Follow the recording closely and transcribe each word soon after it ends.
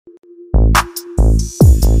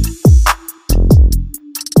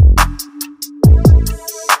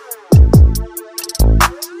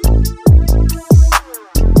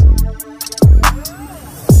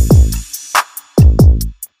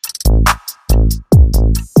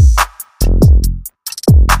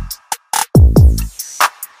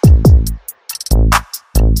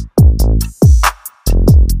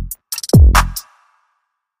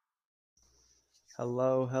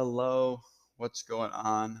Hello, hello. What's going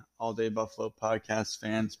on? All Day Buffalo podcast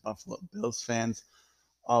fans, Buffalo Bills fans,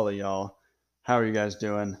 all of y'all. How are you guys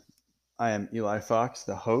doing? I am Eli Fox,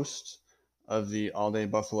 the host of the All Day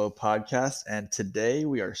Buffalo podcast, and today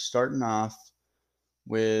we are starting off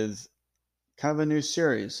with kind of a new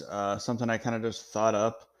series, something I kind of just thought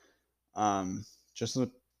up, just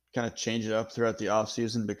to kind of change it up throughout the off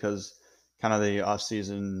season because kind of the off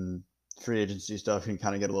season free agency stuff can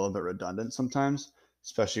kind of get a little bit redundant sometimes,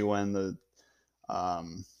 especially when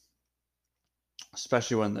um,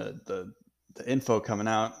 the info coming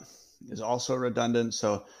out is also redundant.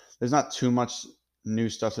 So there's not too much new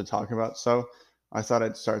stuff to talk about. So I thought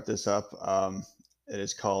I'd start this up. It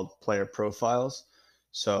is called Player Profiles.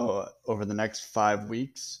 So over the next 5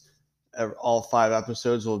 weeks, all 5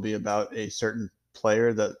 episodes will be about a certain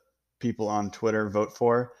player that people on Twitter vote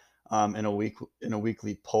for in a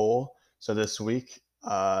weekly poll. So this week,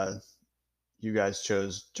 you guys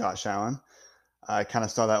chose Josh Allen. I kind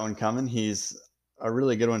of saw that one coming. He's a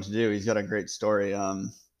really good one to do. He's got a great story.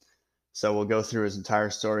 So we'll go through his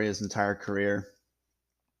entire story, his entire career,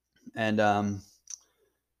 and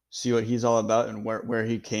see what he's all about and where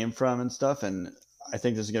he came from and stuff. And I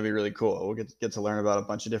think this is going to be really cool. We'll get to learn about a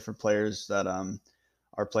bunch of different players that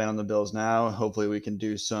are playing on the Bills now. Hopefully, we can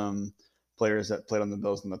do some players that played on the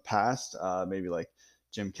Bills in the past, maybe like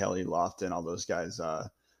Jim Kelly, Lofton, all those guys,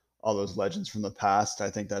 all those legends from the past. I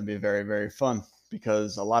think that'd be very, very fun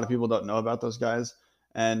because a lot of people don't know about those guys.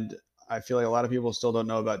 And I feel like a lot of people still don't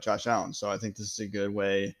know about Josh Allen. So I think this is a good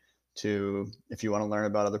way to, if you want to learn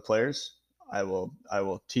about other players, I will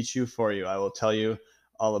teach you for you. I will tell you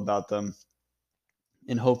all about them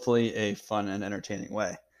in hopefully a fun and entertaining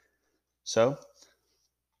way. So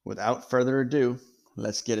without further ado,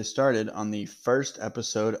 let's get it started on the first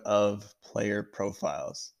episode of Player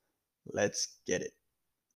Profiles. Let's get it.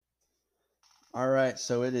 All right,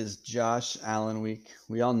 so it is Josh Allen week.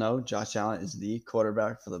 We all know Josh Allen is the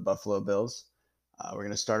quarterback for the Buffalo Bills. We're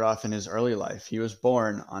going to start off in his early life. He was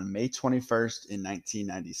born on May 21st in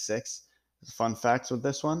 1996. Fun facts with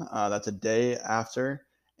this one, that's a day after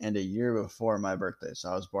and a year before my birthday. So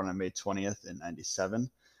I was born on May 20th in 97.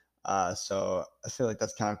 So I feel like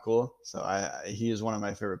that's kind of cool. So he is one of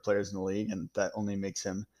my favorite players in the league, and that only makes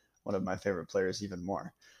him one of my favorite players even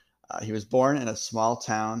more. He was born in a small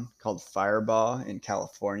town called Firebaugh in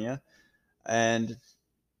California, and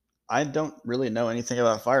I don't really know anything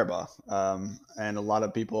about Firebaugh, and a lot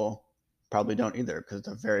of people probably don't either because it's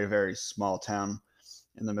a very, very small town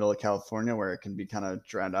in the middle of California where it can be kind of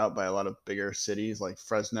drowned out by a lot of bigger cities like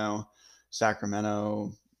Fresno,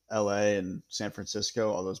 Sacramento, LA, and San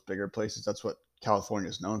Francisco, all those bigger places. That's what California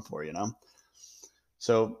is known for, you know?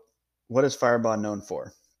 So, what is Firebaugh known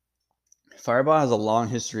for? Firebaugh has a long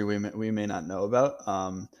history we may not know about.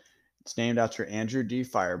 It's named after Andrew D.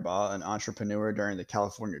 Firebaugh, an entrepreneur during the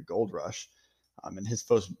California Gold Rush. And his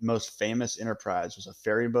most famous enterprise was a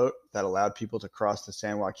ferry boat that allowed people to cross the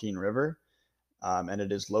San Joaquin River. And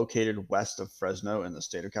it is located west of Fresno in the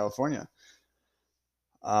state of California.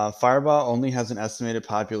 Firebaugh only has an estimated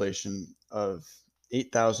population of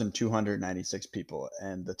 8,296 people,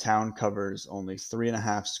 and the town covers only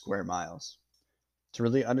 3.5 square miles. To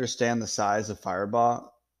really understand the size of Firebaugh,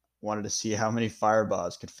 wanted to see how many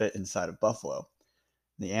Firebaughs could fit inside of Buffalo.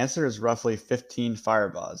 The answer is roughly 15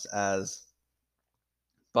 Firebaughs, as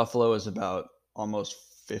Buffalo is about almost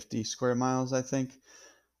 50 square miles, I think.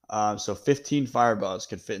 So 15 Firebaughs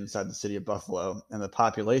could fit inside the city of Buffalo, and the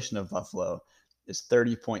population of Buffalo is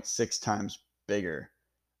 30.6 times bigger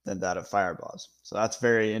than that of Firebaughs. So that's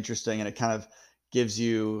very interesting, and it kind of gives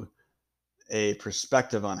you a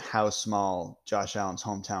perspective on how small Josh Allen's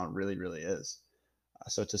hometown really, really is.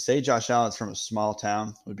 So to say Josh Allen's from a small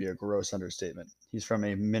town would be a gross understatement. He's from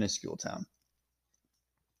a minuscule town.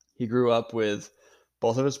 He grew up with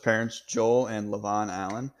both of his parents, Joel and Levon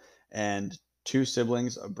Allen, and two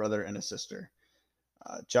siblings, a brother and a sister.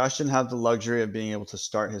 Josh didn't have the luxury of being able to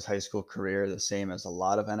start his high school career the same as a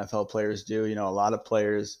lot of NFL players do. You know, a lot of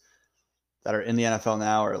players that are in the NFL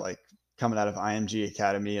now are like coming out of IMG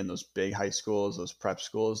Academy and those big high schools, those prep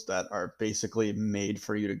schools that are basically made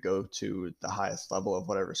for you to go to the highest level of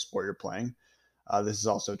whatever sport you're playing. This is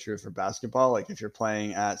also true for basketball. Like if you're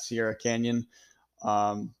playing at Sierra Canyon,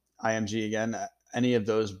 IMG again, any of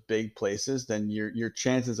those big places, then your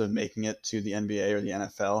chances of making it to the NBA or the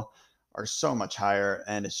NFL are so much higher.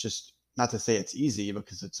 And it's just not to say it's easy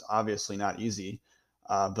because it's obviously not easy,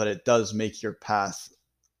 but it does make your path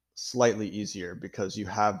slightly easier because you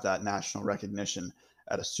have that national recognition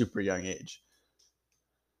at a super young age.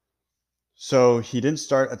 So he didn't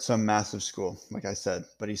start at some massive school, like I said,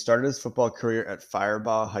 but he started his football career at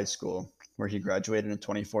Firebaugh High School, where he graduated in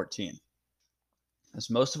 2014. As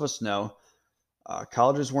most of us know,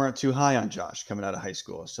 colleges weren't too high on Josh coming out of high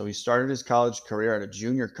school, so he started his college career at a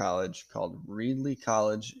junior college called Reedley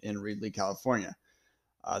College in Reedley, California.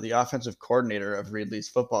 The offensive coordinator of Reedley's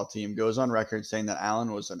football team goes on record saying that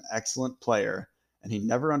Allen was an excellent player, and he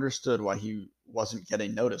never understood why he wasn't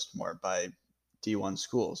getting noticed more by D1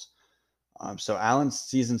 schools. So Allen's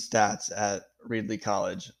season stats at Reedley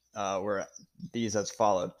College were these as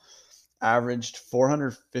followed. Averaged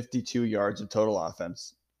 452 yards of total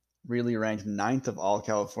offense, really ranked ninth of all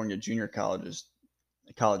California junior college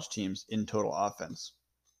teams in total offense.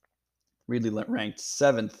 Really ranked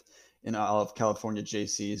seventh in all of California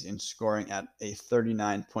JCs in scoring at a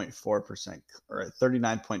 39.4% or a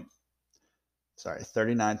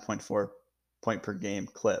 39.4 point per game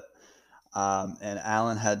clip. And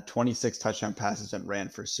Allen had 26 touchdown passes and ran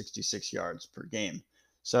for 66 yards per game.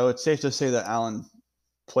 So it's safe to say that Allen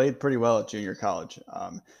played pretty well at junior college,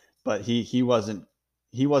 but he wasn't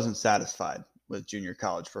satisfied with junior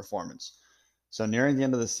college performance. So nearing the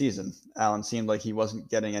end of the season, Allen seemed like he wasn't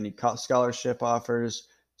getting any scholarship offers,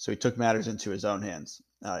 so he took matters into his own hands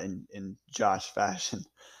in Josh fashion.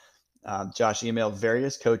 Josh emailed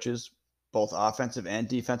various coaches, both offensive and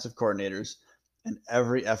defensive coordinators, and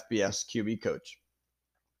every FBS QB coach.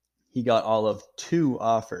 He got all of 2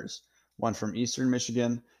 offers, one from Eastern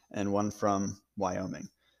Michigan and one from Wyoming.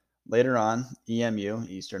 Later on, EMU,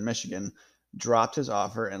 Eastern Michigan, dropped his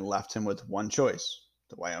offer and left him with one choice,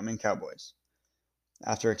 the Wyoming Cowboys.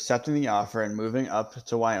 After accepting the offer and moving up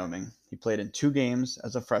to Wyoming, he played in 2 games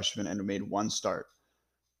as a freshman and made 1 start.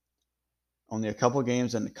 Only a couple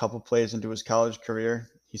games and a couple plays into his college career,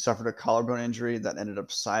 he suffered a collarbone injury that ended up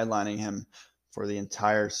sidelining him for the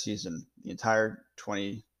entire season, the entire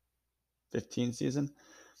 2015 season,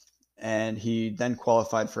 and he then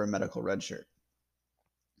qualified for a medical redshirt.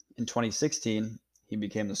 In 2016, he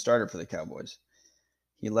became the starter for the Cowboys.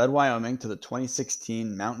 He led Wyoming to the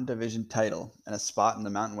 2016 Mountain Division title and a spot in the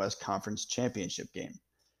Mountain West Conference Championship game.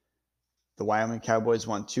 The Wyoming Cowboys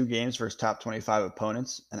won 2 games versus top 25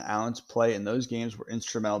 opponents, and Allen's play in those games were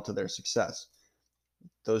instrumental to their success.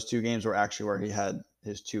 Those 2 games were actually where he had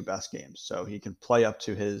his 2 best games, so he can play up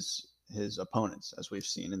to his opponents, as we've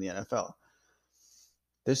seen in the NFL.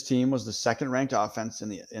 This team was the second-ranked offense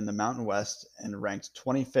in the Mountain West and ranked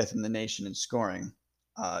 25th in the nation in scoring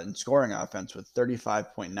offense with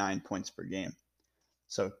 35.9 points per game.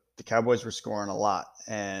 So the Cowboys were scoring a lot,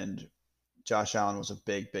 and Josh Allen was a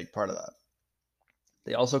big, big part of that.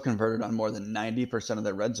 They also converted on more than 90% of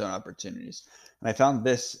their red zone opportunities. And I found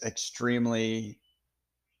this extremely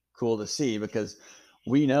cool to see because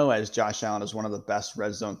we know as Josh Allen is one of the best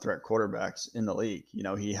red zone threat quarterbacks in the league. You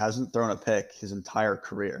know, he hasn't thrown a pick his entire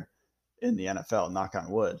career in the NFL, knock on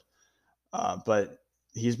wood. But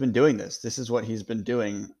he's been doing this. This is what he's been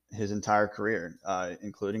doing his entire career,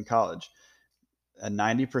 including college. A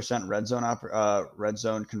 90% red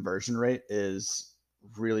zone conversion rate is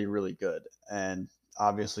really, really good. And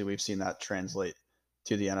obviously we've seen that translate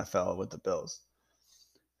to the NFL with the Bills.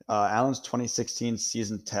 Allen's 2016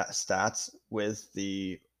 season stats with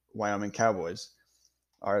the Wyoming Cowboys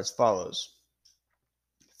are as follows.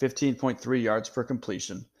 15.3 yards per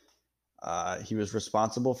completion. He was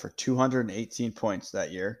responsible for 218 points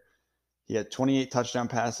that year. He had 28 touchdown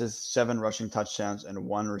passes, 7 rushing touchdowns, and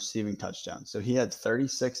 1 receiving touchdown. So he had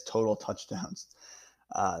 36 total touchdowns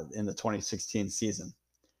in the 2016 season.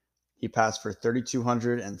 He passed for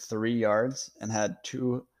 3,203 yards and had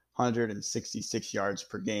 266 yards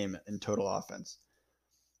per game in total offense.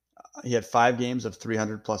 He had 5 games of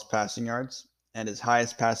 300-plus passing yards, and his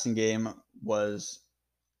highest passing game was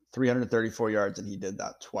 334 yards, and he did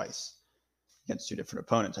that twice against 2 different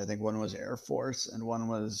opponents. I think one was Air Force and one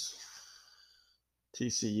was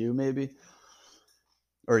TCU maybe,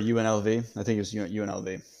 or UNLV. I think it was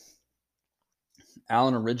UNLV.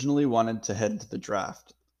 Allen originally wanted to head to the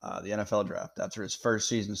draft, the NFL draft, after his first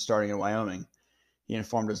season starting in Wyoming. He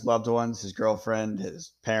informed his loved ones, his girlfriend,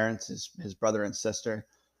 his parents, his brother and sister,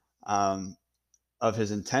 of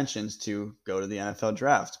his intentions to go to the NFL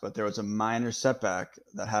draft. But there was a minor setback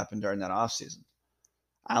that happened during that offseason.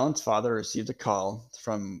 Allen's father received a call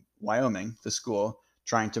from Wyoming, the school,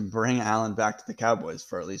 trying to bring Allen back to the Cowboys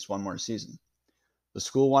for at least one more season. The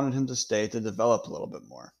school wanted him to stay to develop a little bit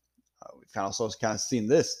more. We've also kind of seen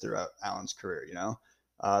this throughout Allen's career, you know.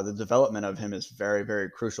 The development of him is very, very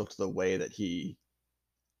crucial to the way that he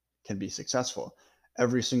can be successful.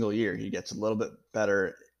 Every single year, he gets a little bit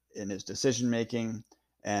better in his decision making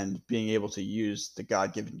and being able to use the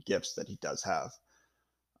God-given gifts that he does have.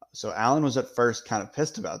 So Allen was at first kind of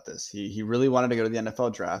pissed about this. He really wanted to go to the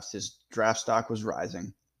NFL draft. His draft stock was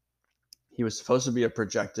rising. He was supposed to be a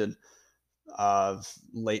projected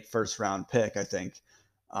late first round pick, I think.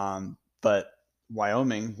 But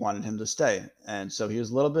Wyoming wanted him to stay. And so he was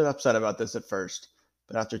a little bit upset about this at first.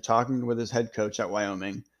 But after talking with his head coach at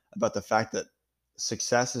Wyoming about the fact that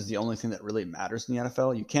success is the only thing that really matters in the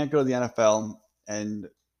NFL, you can't go to the NFL and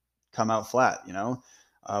come out flat.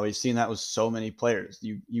 We've seen that with so many players.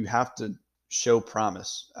 You have to show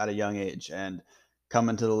promise at a young age and come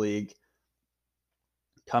into the league,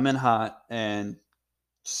 come in hot, and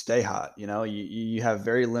stay hot. You have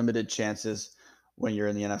very limited chances when you're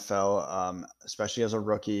in the NFL, especially as a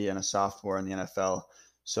rookie and a sophomore in the NFL.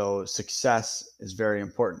 So success is very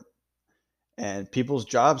important. And people's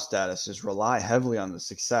job statuses rely heavily on the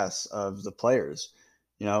success of the players.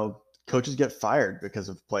 Coaches get fired because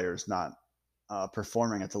of players not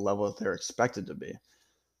performing at the level that they're expected to be.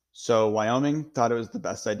 So Wyoming thought it was the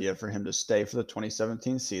best idea for him to stay for the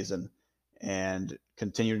 2017 season and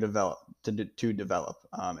continue to develop.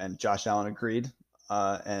 And Josh Allen agreed,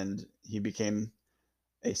 and he became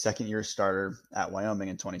a second-year starter at Wyoming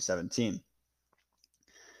in 2017.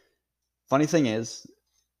 Funny thing is,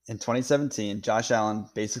 in 2017, Josh Allen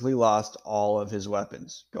basically lost all of his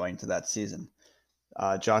weapons going to that season.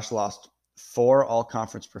 Josh lost 4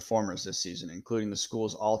 all-conference performers this season, including the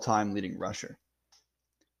school's all-time leading rusher.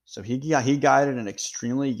 So he guided an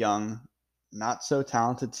extremely young, not so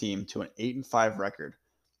talented team to an 8-5 record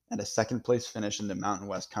and a second-place finish in the Mountain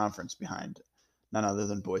West Conference behind none other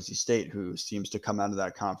than Boise State, who seems to come out of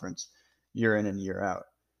that conference year in and year out.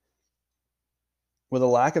 With a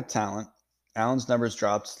lack of talent, Allen's numbers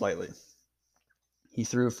dropped slightly. He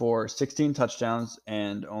threw for 16 touchdowns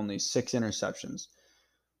and only 6 interceptions,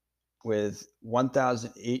 with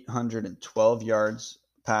 1,812 yards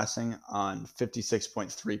passing on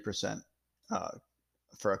 56.3%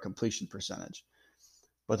 for a completion percentage.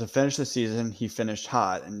 But to finish the season, he finished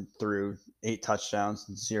hot and threw 8 touchdowns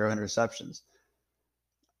and 0 interceptions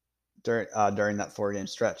during that 4-game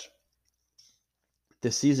stretch.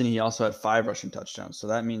 This season, he also had 5 rushing touchdowns, so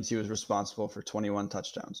that means he was responsible for 21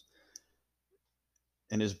 touchdowns.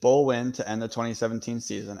 In his bowl win to end the 2017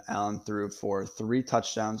 season, Allen threw for 3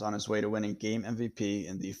 touchdowns on his way to winning game MVP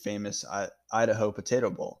in the famous Idaho Potato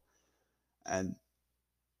Bowl. And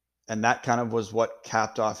that kind of was what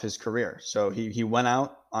capped off his career. So he went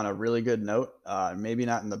out on a really good note, maybe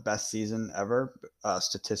not in the best season ever,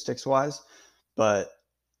 statistics-wise, but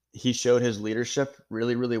he showed his leadership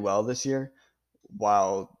really, really well this year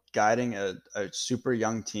while guiding a super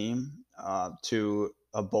young team to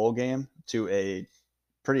a bowl game, to a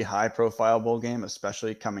pretty high-profile bowl game,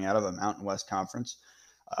 especially coming out of a Mountain West Conference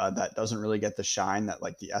that doesn't really get the shine that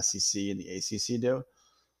like the SEC and the ACC do.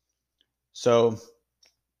 So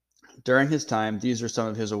during his time, these are some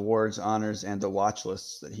of his awards, honors, and the watch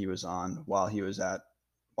lists that he was on while he was at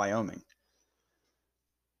Wyoming.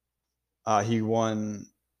 He won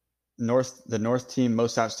the North Team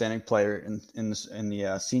Most Outstanding Player in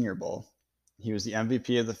the Senior Bowl. He was the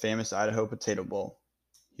MVP of the famous Idaho Potato Bowl.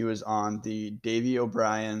 He was on the Davey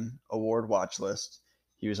O'Brien Award watch list.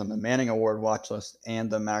 He was on the Manning Award watch list and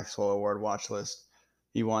the Maxwell Award watch list.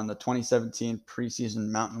 He won the 2017 preseason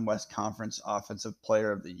Mountain West Conference Offensive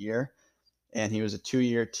Player of the Year, and he was a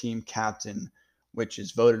 2-year team captain, which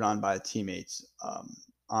is voted on by teammates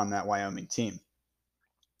on that Wyoming team.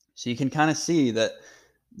 So you can kind of see that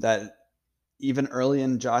even early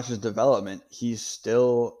in Josh's development, he's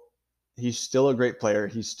still a great player.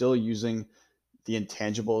 He's still using the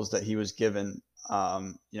intangibles that he was given.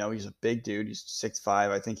 He's a big dude. He's 6'5".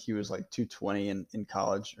 I think he was like 220 in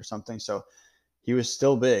college or something. So he was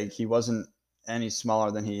still big. He wasn't any smaller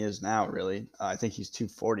than he is now, really. I think he's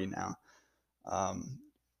 240 now.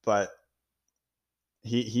 But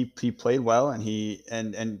he played well,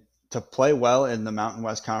 and to play well in the Mountain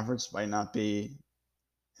West Conference might not be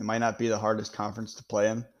the hardest conference to play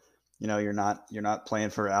in. You're not playing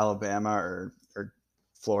for Alabama or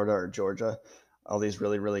Florida or Georgia, all these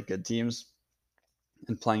really, really good teams,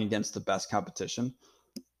 and playing against the best competition.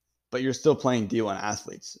 But you're still playing D1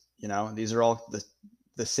 athletes. These are all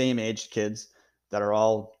the same age kids that are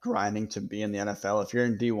all grinding to be in the NFL. If you're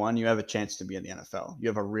in D1, you have a chance to be in the NFL. You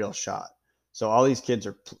have a real shot. So all these kids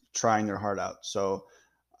are trying their heart out. So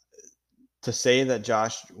to say that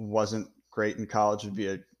Josh wasn't great in college would be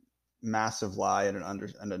a massive lie and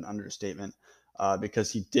an understatement,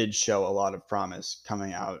 because he did show a lot of promise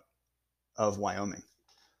coming out of Wyoming.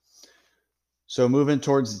 So moving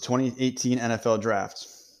towards the 2018 NFL draft.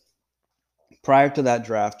 Prior to that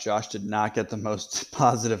draft, Josh did not get the most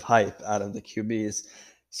positive hype out of the QBs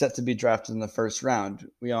set to be drafted in the first round.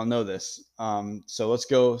 We all know this. So let's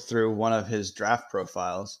go through one of his draft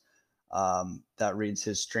profiles that reads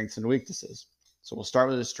his strengths and weaknesses. So we'll start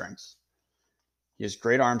with his strengths. He has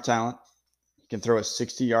great arm talent. He can throw a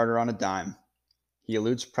 60-yarder on a dime. He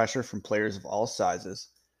eludes pressure from players of all sizes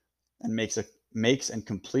and makes and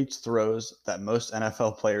completes throws that most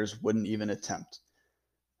NFL players wouldn't even attempt.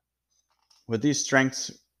 With these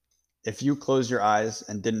strengths, if you close your eyes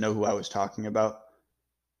and didn't know who I was talking about,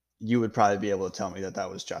 you would probably be able to tell me that that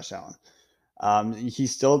was Josh Allen. He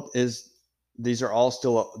still is. These are all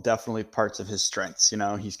still definitely parts of his strengths. You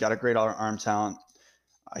know, he's got a great arm talent.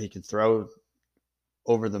 He can throw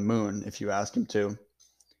over the moon if you ask him to.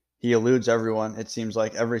 He eludes everyone. It seems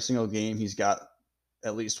like every single game he's got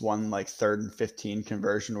at least one like 3rd and 15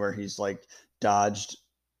 conversion where he's like dodged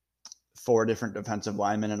 4 different defensive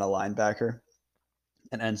linemen and a linebacker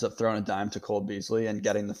and ends up throwing a dime to Cole Beasley and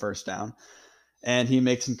getting the first down. And he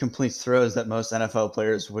makes and completes throws that most NFL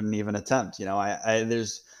players wouldn't even attempt. You know,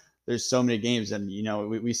 there's so many games, and you know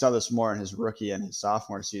we saw this more in his rookie and his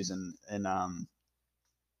sophomore season and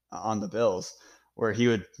on the Bills, where he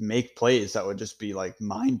would make plays that would just be like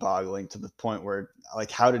mind-boggling to the point where like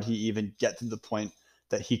how did he even get to the point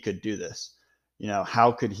that he could do this? You know,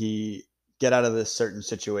 how could he get out of this certain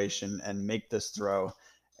situation and make this throw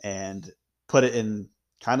and put it in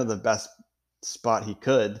kind of the best spot he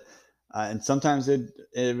could? And sometimes it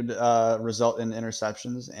would result in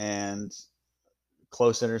interceptions and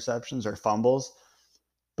close interceptions or fumbles.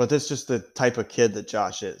 But that's just the type of kid that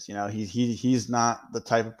Josh is. You know, he's not the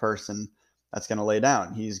type of person that's going to lay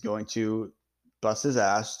down. He's going to bust his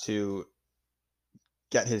ass to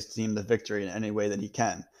get his team the victory in any way that he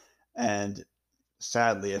can. And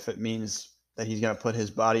sadly, if it means that he's going to put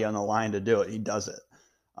his body on the line to do it, he does it.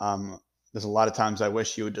 There's a lot of times I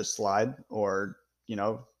wish he would just slide or, you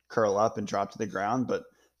know, curl up and drop to the ground, but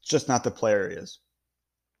it's just not the player he is.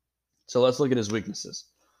 So let's look at his weaknesses.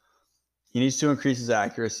 He needs to increase his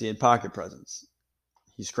accuracy and pocket presence.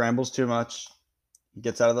 He scrambles too much. He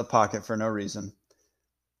gets out of the pocket for no reason.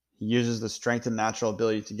 He uses the strength and natural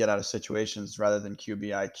ability to get out of situations rather than QB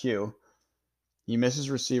IQ. He misses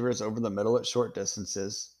receivers over the middle at short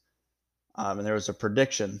distances. And there was a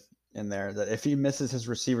prediction in there that if he misses his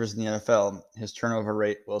receivers in the NFL, his turnover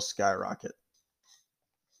rate will skyrocket.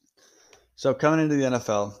 So coming into the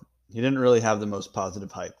NFL, he didn't really have the most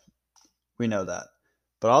positive hype. We know that.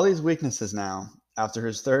 But all these weaknesses now, after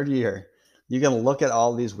his 3rd year, you can look at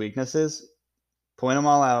all these weaknesses, point them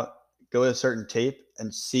all out, go to certain tape,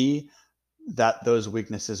 and see that those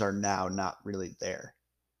weaknesses are now not really there.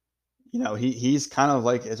 You know, he's kind of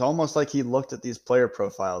like, it's almost like he looked at these player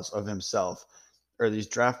profiles of himself or these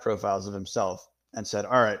draft profiles of himself and said,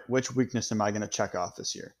 all right, which weakness am I going to check off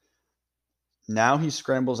this year? Now he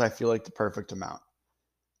scrambles, I feel like, the perfect amount.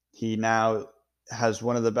 He now has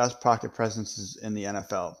one of the best pocket presences in the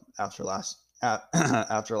NFL after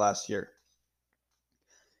last year.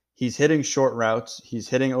 He's hitting short routes. He's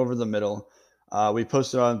hitting over the middle. We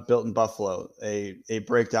posted on Built in Buffalo a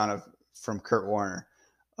breakdown from Kurt Warner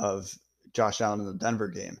of Josh Allen in the Denver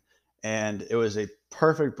game. And it was a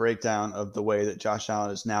perfect breakdown of the way that Josh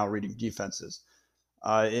Allen is now reading defenses.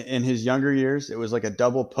 In his younger years, it was like a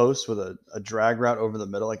double post with a drag route over the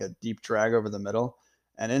middle, like a deep drag over the middle.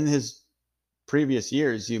 And in his previous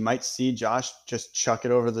years, you might see Josh just chuck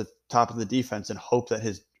it over the top of the defense and hope that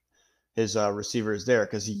his receiver is there,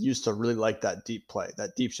 because he used to really like that deep play,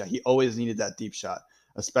 that deep shot. He always needed that deep shot,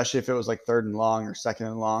 especially if it was like 3rd and long or 2nd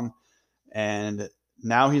and long. And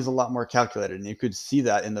now he's a lot more calculated, and you could see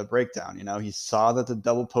that in the breakdown. You know, he saw that the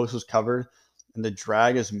double post was covered and the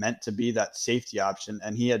drag is meant to be that safety option.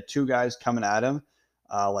 And he had 2 guys coming at him,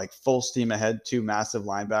 like full steam ahead, 2 massive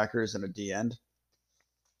linebackers and a D end.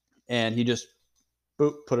 And he just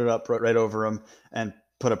put it up right over him and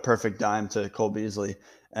put a perfect dime to Cole Beasley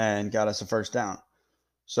and got us a first down.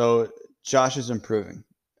 So Josh is improving.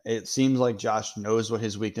 It seems like Josh knows what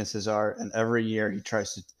his weaknesses are, and every year he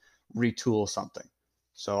tries to retool something.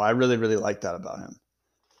 So I really, really like that about him.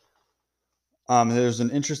 There's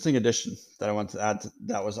an interesting addition that I want to add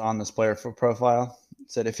that was on this player profile. It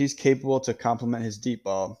said if he's capable to complement his deep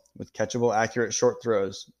ball with catchable, accurate short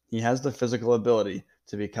throws, he has the physical ability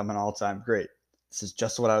to become an all-time great. This is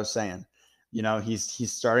just what I was saying. You know,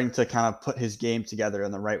 he's starting to kind of put his game together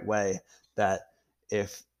in the right way. That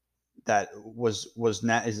if that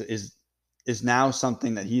is now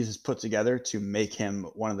something that he's put together to make him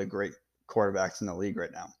one of the great quarterbacks in the league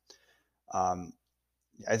right now.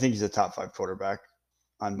 I think he's a top 5 quarterback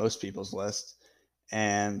on most people's list,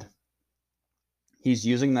 and he's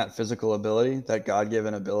using that physical ability, that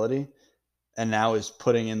God-given ability, and now is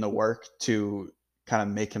putting in the work to kind of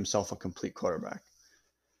make himself a complete quarterback.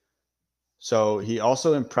 So he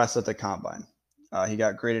also impressed at the combine. He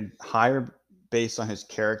got graded higher based on his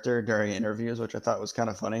character during interviews, which I thought was kind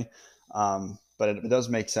of funny. But it does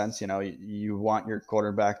make sense. You want your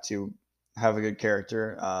quarterback to have a good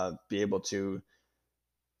character, be able to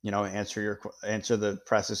answer the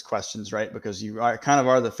press's questions, right? Because you are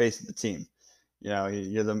the face of the team.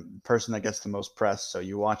 You're the person that gets the most press, so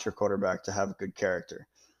you want your quarterback to have a good character.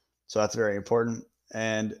 So that's very important.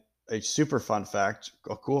 And a super fun fact,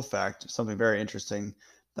 a cool fact, something very interesting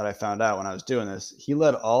that I found out when I was doing this, he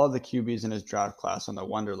led all of the QBs in his draft class on the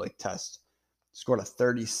Wonderlic test, scored a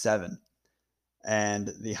 37.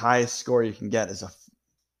 And the highest score you can get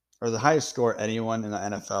or the highest score anyone in the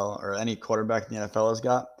NFL or any quarterback in the NFL has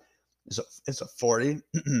got is a 40.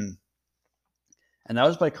 And that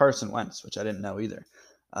was by Carson Wentz, which I didn't know either.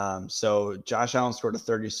 So Josh Allen scored a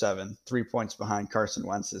 37, 3 points behind Carson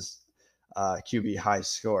Wentz's QB high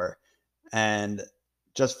score. And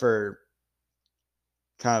just for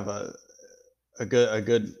kind of a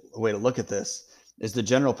good way to look at this is the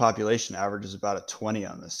general population averages about a 20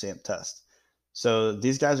 on the same test. So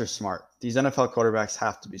these guys are smart. These NFL quarterbacks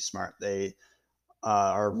have to be smart. They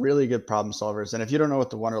are really good problem solvers. And if you don't know what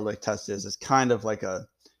the Wonderlic test is, it's kind of like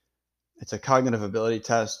it's a cognitive ability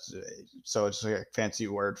test. So it's like a fancy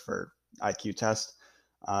word for IQ test.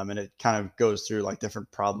 And it kind of goes through like different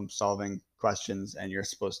problem solving questions. And you're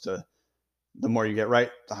supposed to, the more you get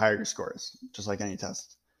right, the higher your score is, just like any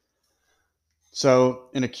test. So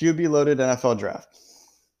in a QB loaded NFL draft,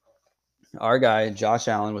 our guy, Josh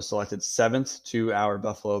Allen, was selected 7th to our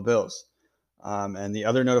Buffalo Bills. And the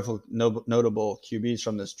other notable QBs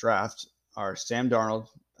from this draft are Sam Darnold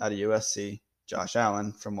out of USC, Josh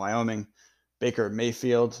Allen from Wyoming, Baker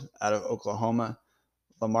Mayfield out of Oklahoma,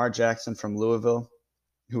 Lamar Jackson from Louisville,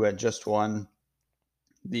 who had just won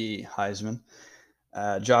the Heisman,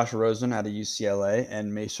 Josh Rosen out of UCLA,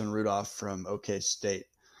 and Mason Rudolph from OK State.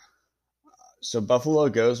 So Buffalo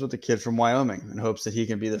goes with the kid from Wyoming and hopes that he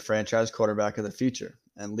can be the franchise quarterback of the future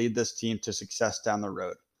and lead this team to success down the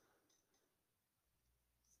road.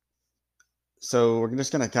 So we're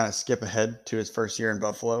just going to kind of skip ahead to his first year in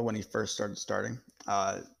Buffalo when he first started.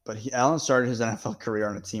 But Allen started his NFL career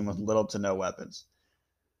on a team with little to no weapons.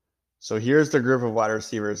 So here's the group of wide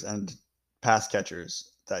receivers and pass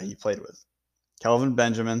catchers that he played with: Kelvin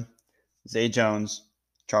Benjamin, Zay Jones,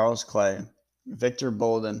 Charles Clay, Victor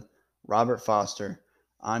Bolden, Robert Foster,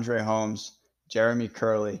 Andre Holmes, Jeremy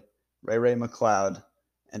Curley, Ray McLeod,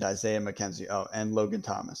 and Isaiah McKenzie. Oh, and Logan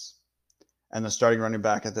Thomas. And the starting running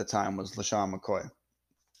back at the time was LaShawn McCoy.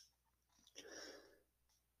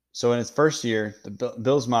 So in his first year, the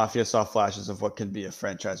Bills Mafia saw flashes of what could be a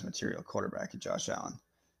franchise material quarterback in Josh Allen.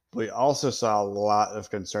 But we also saw a lot of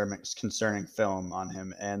concerning film on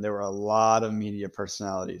him, and there were a lot of media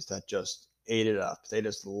personalities that just ate it up. They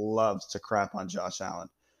just loved to crap on Josh Allen.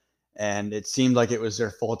 And it seemed like it was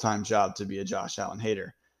their full-time job to be a Josh Allen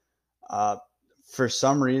hater. For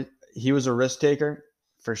some reason, he was a risk taker,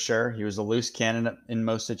 for sure. He was a loose cannon in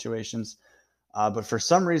most situations. But for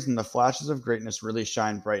some reason, the flashes of greatness really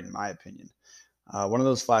shined bright, in my opinion. One of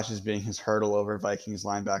those flashes being his hurdle over Vikings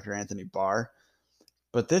linebacker Anthony Barr.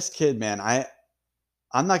 But this kid, man,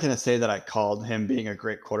 I'm not going to say that I called him being a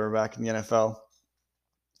great quarterback in the NFL.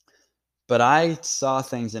 But I saw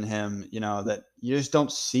things in him, that you just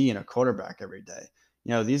don't see in a quarterback every day.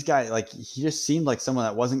 These guys, he just seemed like someone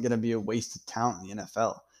that wasn't going to be a wasted talent in the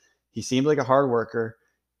NFL. He seemed like a hard worker.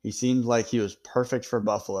 He seemed like he was perfect for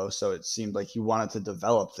Buffalo, so it seemed like he wanted to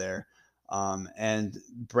develop there. And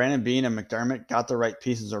Brandon Beane and McDermott got the right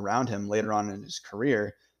pieces around him later on in his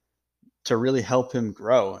career to really help him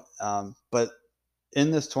grow. But in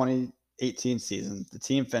this 2018 season, the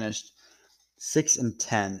team finished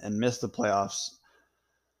 6-10 and missed the playoffs.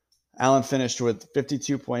 Allen finished with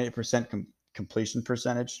 52.8% completion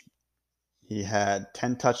percentage. He had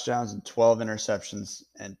 10 touchdowns and 12 interceptions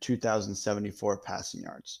and 2,074 passing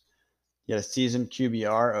yards. He had a season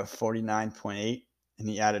QBR of 49.8, and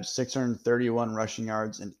he added 631 rushing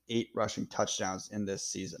yards and 8 rushing touchdowns in this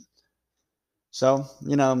season. So,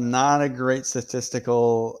 not a great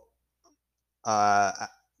statistical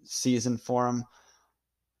season for him,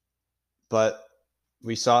 but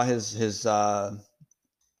we saw his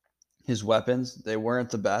weapons. They weren't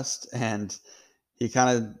the best, and he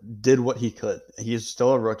kind of did what he could. He's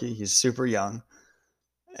still a rookie. He's super young,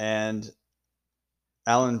 and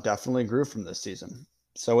Allen definitely grew from this season.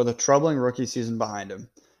 So with a troubling rookie season behind him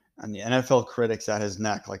and the NFL critics at his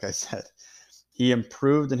neck, like I said, he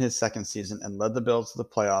improved in his second season and led the Bills to the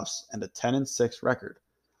playoffs and a 10-6 record.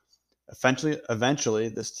 Eventually,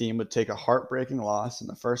 this team would take a heartbreaking loss in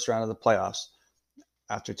the first round of the playoffs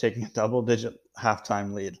after taking a double-digit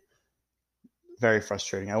halftime lead. Very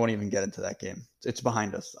frustrating. I won't even get into that game. It's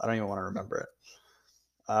behind us. I don't even want to remember it.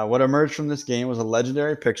 What emerged from this game was a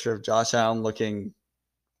legendary picture of Josh Allen looking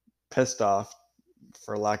pissed off,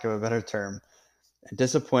 for lack of a better term, and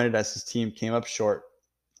disappointed as his team came up short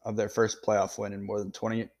of their first playoff win in more than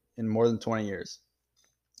 20 years.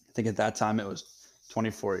 I think at that time it was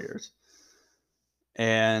 24 years.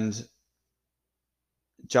 And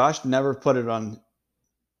Josh never put it on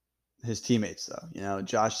his teammates, though.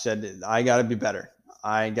 Josh said, I got to be better.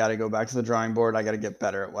 I got to go back to the drawing board. I got to get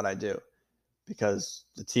better at what I do because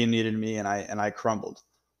the team needed me and I crumbled.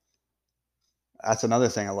 That's another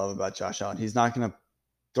thing I love about Josh Allen. He's not going to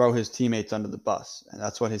throw his teammates under the bus, and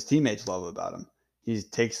that's what his teammates love about him. He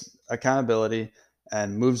takes accountability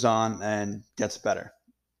and moves on and gets better.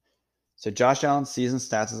 So Josh Allen's season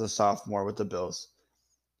stats as a sophomore with the Bills.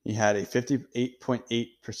 He had a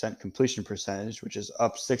 58.8% completion percentage, which is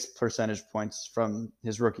up 6 percentage points from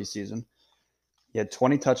his rookie season. He had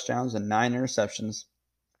 20 touchdowns and 9 interceptions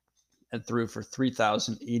and threw for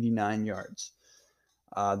 3,089 yards.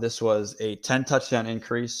 This was a 10 touchdown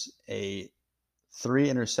increase, a 3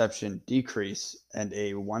 interception decrease, and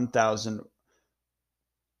a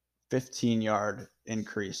 1,015 yard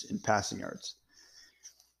increase in passing yards.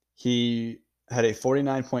 He had a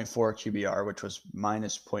 49.4 QBR, which was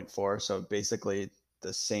minus 0.4, so basically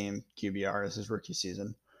the same QBR as his rookie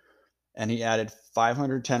season. And he added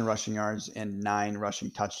 510 rushing yards and 9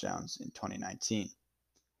 rushing touchdowns in 2019.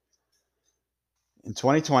 In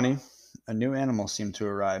 2020, a new animal seemed to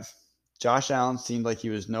arrive. Josh Allen seemed like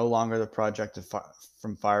he was no longer the project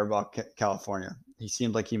from Fireball, California. He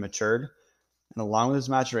seemed like he matured, and along with his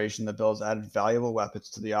maturation, the Bills added valuable weapons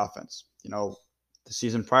to the offense. The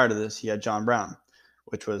season prior to this, he had John Brown,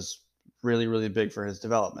 which was really, really big for his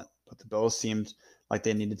development. But the Bills seemed like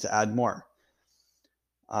they needed to add more.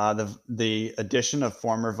 The addition of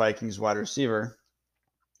former Vikings wide receiver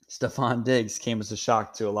Stefon Diggs came as a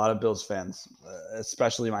shock to a lot of Bills fans,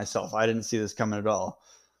 especially myself. I didn't see this coming at all.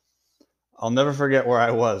 I'll never forget where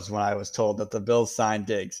I was when I was told that the Bills signed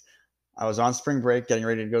Diggs. I was on spring break getting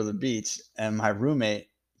ready to go to the beach, and my roommate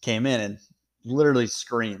came in and literally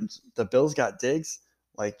screamed, "The Bills got Diggs!"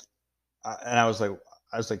 And I was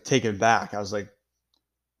like taken back. I was like,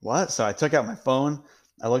 "What?" So I took out my phone.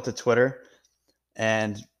 I looked at Twitter,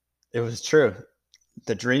 and it was true.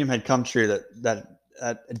 The dream had come true that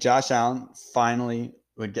Josh Allen finally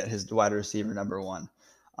would get his wide receiver number one,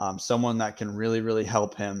 someone that can really, really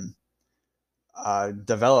help him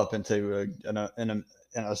develop into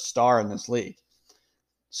a star in this league.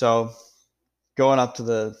 So going up to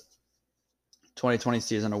the 2020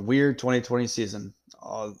 season, a weird 2020 season,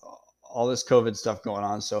 all this COVID stuff going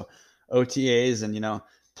on. So OTAs and,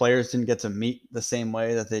 players didn't get to meet the same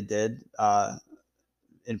way that they did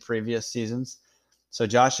in previous seasons. So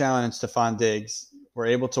Josh Allen and Stefon Diggs were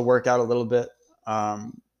able to work out a little bit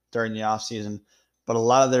during the offseason, but a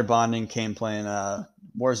lot of their bonding came playing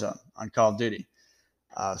Warzone on Call of Duty.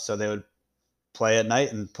 So they would play at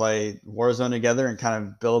night and play Warzone together and kind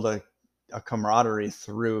of build a camaraderie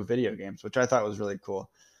through video games, which I thought was really cool.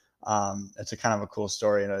 It's a kind of a cool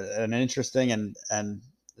story and an interesting and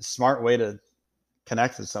smart way to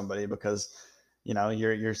connect with somebody because,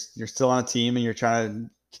 you're still on a team and you're trying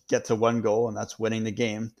to get to one goal, and that's winning the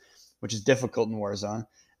game, which is difficult in Warzone.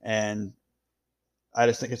 And I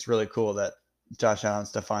just think it's really cool that Josh Allen and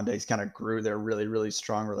Stefon Diggs kind of grew their really, really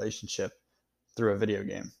strong relationship through a video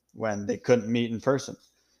game when they couldn't meet in person.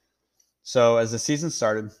 So as the season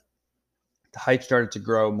started, the hype started to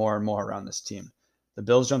grow more and more around this team. The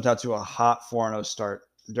Bills jumped out to a hot 4-0 start.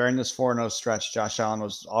 During this 4-0 stretch, Josh Allen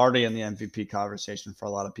was already in the MVP conversation for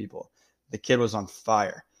a lot of people. The kid was on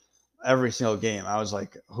fire. Every single game, I was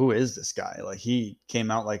like, who is this guy? Like, he came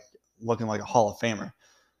out looking like a Hall of Famer.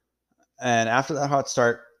 And after that hot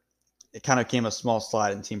start, it kind of came a small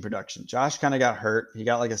slide in team production. Josh kind of got hurt. He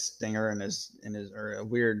got like a stinger or a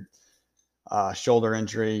weird shoulder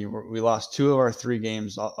injury. We lost 2 of our 3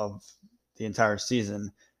 games of the entire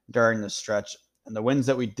season during this stretch. And the wins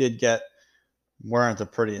that we did get weren't the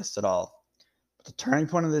prettiest at all. But the turning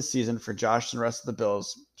point of this season for Josh and the rest of the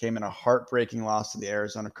Bills came in a heartbreaking loss to the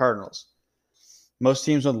Arizona Cardinals. Most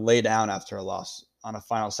teams would lay down after a loss on a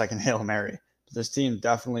final second Hail Mary, but this team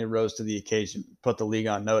definitely rose to the occasion, put the league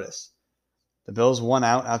on notice. The Bills won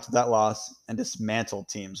out after that loss and dismantled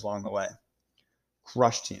teams along the way.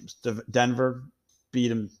 Crushed teams. Denver beat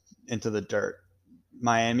them into the dirt.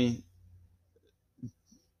 Miami,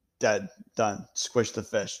 dead, done, squished the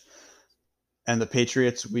fish. And the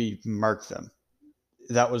Patriots, we murked them.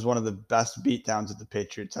 That was one of the best beatdowns of the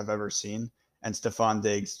Patriots I've ever seen. And Stefon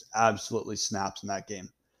Diggs absolutely snaps in that game.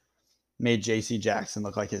 Made J.C. Jackson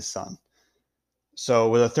look like his son. So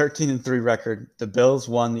with a 13-3 record, the Bills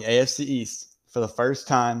won the AFC East for the first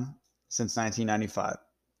time since 1995.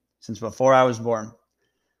 Since before I was born,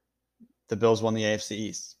 the Bills won the AFC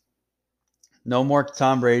East. No more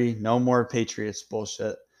Tom Brady, no more Patriots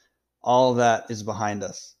bullshit. All of that is behind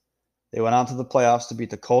us. They went on to the playoffs to beat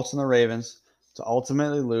the Colts and the Ravens to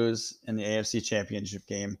ultimately lose in the AFC Championship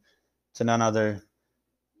game to none other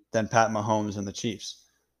than Pat Mahomes and the Chiefs.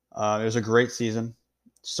 It was a great season.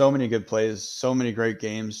 So many good plays, so many great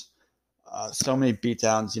games, so many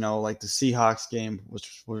beatdowns. Like the Seahawks game,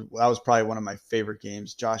 that was probably one of my favorite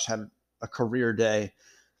games. Josh had a career day,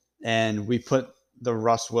 and we put the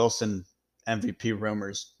Russ Wilson MVP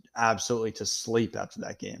rumors absolutely to sleep after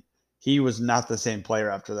that game. He was not the same player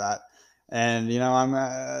after that. And I'm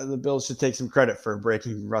the Bills should take some credit for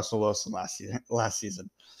breaking Russell Wilson last season.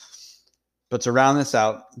 But to round this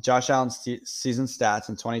out, Josh Allen's season stats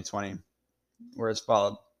in 2020 were as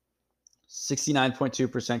followed: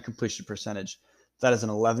 69.2% completion percentage. That is an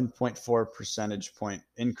 11.4 percentage point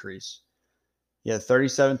increase. He had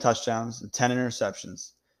 37 touchdowns and 10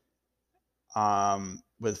 interceptions,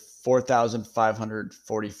 with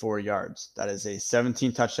 4,544 yards. That is a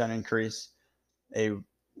 17 touchdown increase, a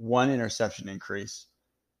 1 interception increase,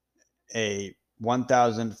 a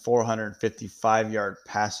 1,455 yard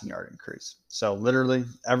passing yard increase. So literally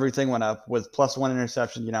everything went up with plus 1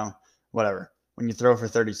 interception, whatever. When you throw for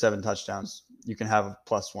 37 touchdowns, you can have a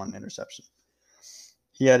plus 1 interception.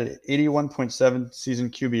 He had an 81.7 season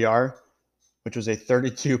QBR, which was a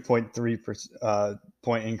 32.3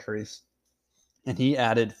 point increase. And he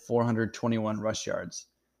added 421 rush yards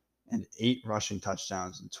and 8 rushing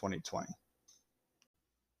touchdowns in 2020.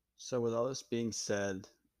 So with all this being said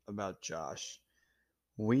about Josh,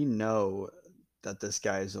 we know that this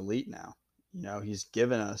guy is elite now. He's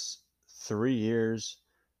given us 3 years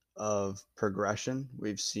of progression.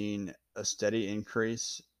 We've seen a steady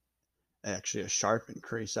increase, actually a sharp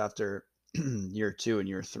increase after year 2 and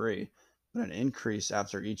year 3, but an increase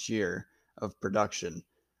after each year of production.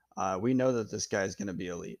 We know that this guy is going to be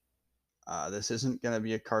elite. This isn't going to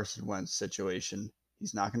be a Carson Wentz situation.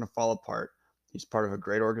 He's not going to fall apart. He's part of a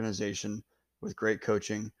great organization with great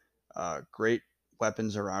coaching, great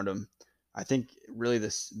weapons around him. I think really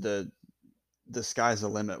the sky's the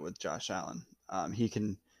limit with Josh Allen. He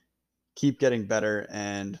can keep getting better,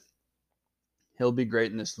 and he'll be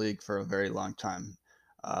great in this league for a very long time.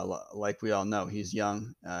 Like we all know, he's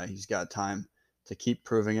young. He's got time to keep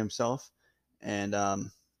proving himself, and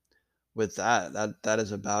with that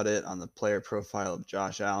is about it on the player profile of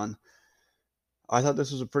Josh Allen. I thought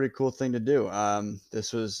this was a pretty cool thing to do.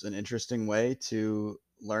 This was an interesting way to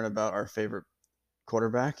learn about our favorite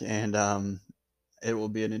quarterback, and it will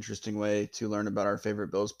be an interesting way to learn about our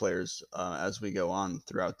favorite Bills players as we go on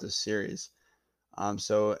throughout this series.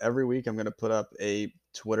 So every week I'm going to put up a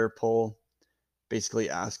Twitter poll basically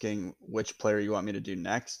asking which player you want me to do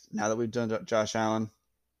next. Now that we've done Josh Allen,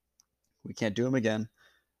 we can't do him again.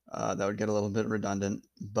 That would get a little bit redundant,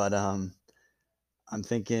 but I'm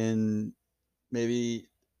thinking maybe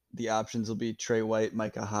the options will be Trey White,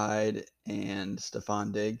 Micah Hyde, and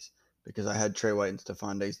Stephon Diggs, because I had Trey White and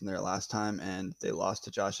Stephon Diggs in there last time and they lost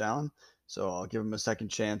to Josh Allen. So I'll give him a second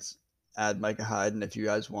chance, add Micah Hyde, and if you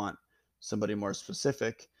guys want somebody more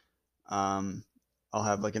specific, I'll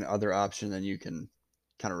have like an other option, then you can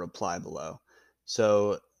kind of reply below.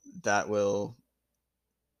 So that will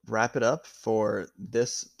wrap it up for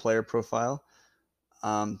this player profile.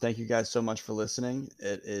 Thank you guys so much for listening.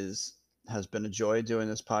 Has been a joy doing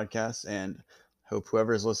this podcast, and hope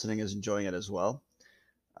whoever is listening is enjoying it as well.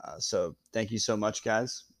 So thank you so much,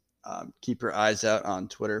 guys. Keep your eyes out on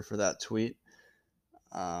Twitter for that tweet.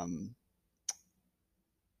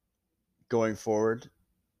 Going forward,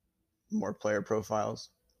 more player profiles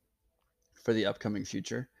for the upcoming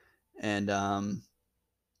future. And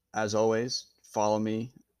as always, follow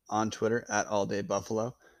me on Twitter at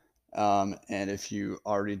AllDayBuffalo. And if you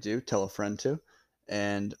already do, tell a friend to.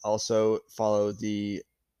 And also follow the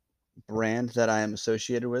brand that I am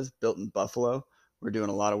associated with, Built in Buffalo. We're doing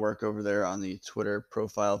a lot of work over there on the Twitter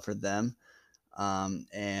profile for them.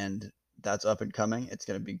 And that's up and coming. It's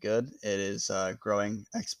going to be good. It is growing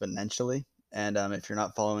exponentially. And if you're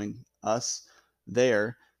not following us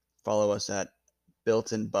there, follow us at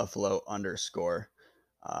builtinbuffalo_.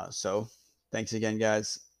 So thanks again,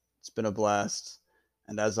 guys. It's been a blast.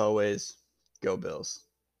 And as always, go Bills.